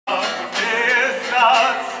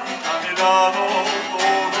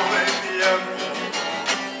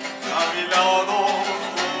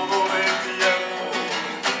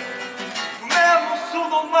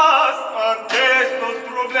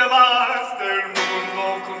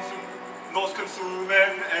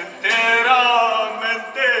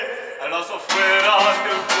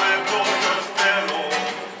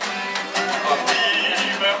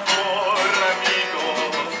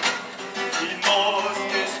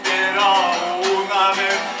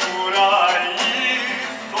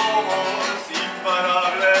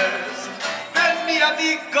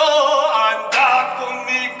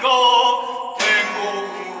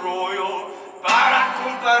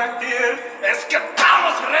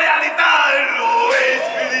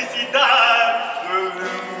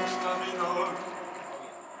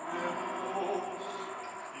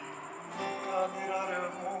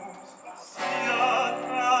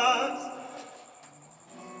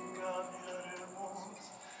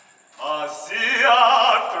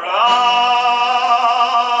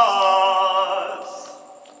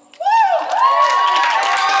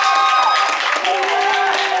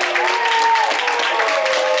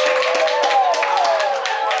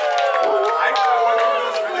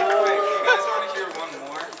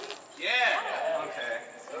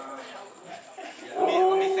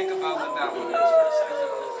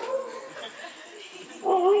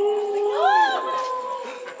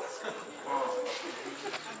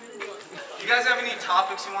guys have any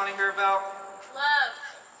topics you want to hear about? Love.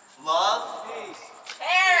 Love?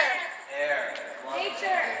 Air. Air. Love.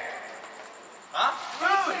 Nature. Huh?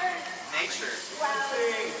 Food. Nature.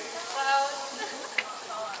 Nature. Clouds.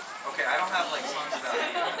 Okay, I don't have like songs about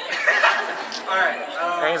it. Alright.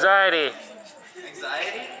 Anxiety.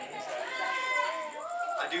 Anxiety?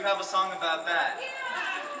 I do have a song about that.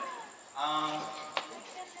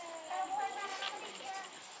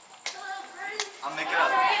 I'll make it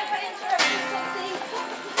up.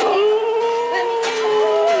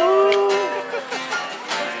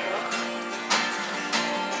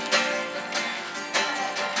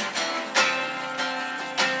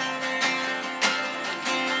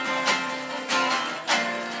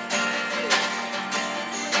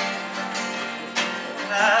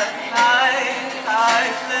 Last night I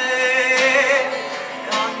lay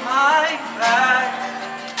on my back,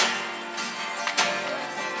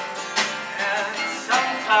 and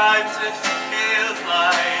sometimes it feels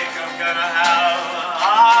like I'm gonna have a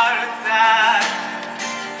heart attack,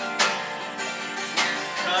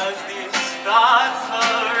 'cause these thoughts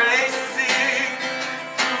are racing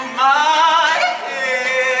through my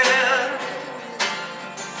head,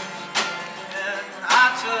 and I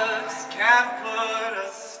just can't put a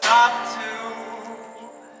stop to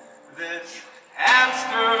this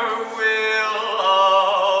hamster wheel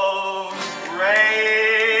of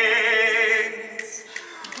brains.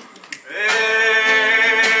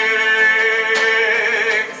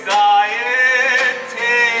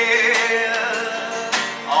 Anxieties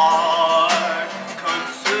are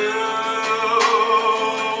consuming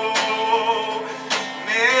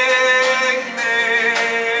me.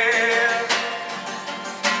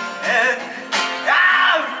 And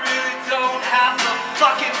I really don't have the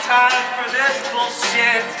fucking time for this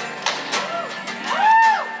bullshit.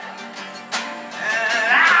 And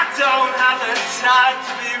I don't have the time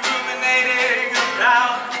to be ruminating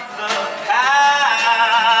about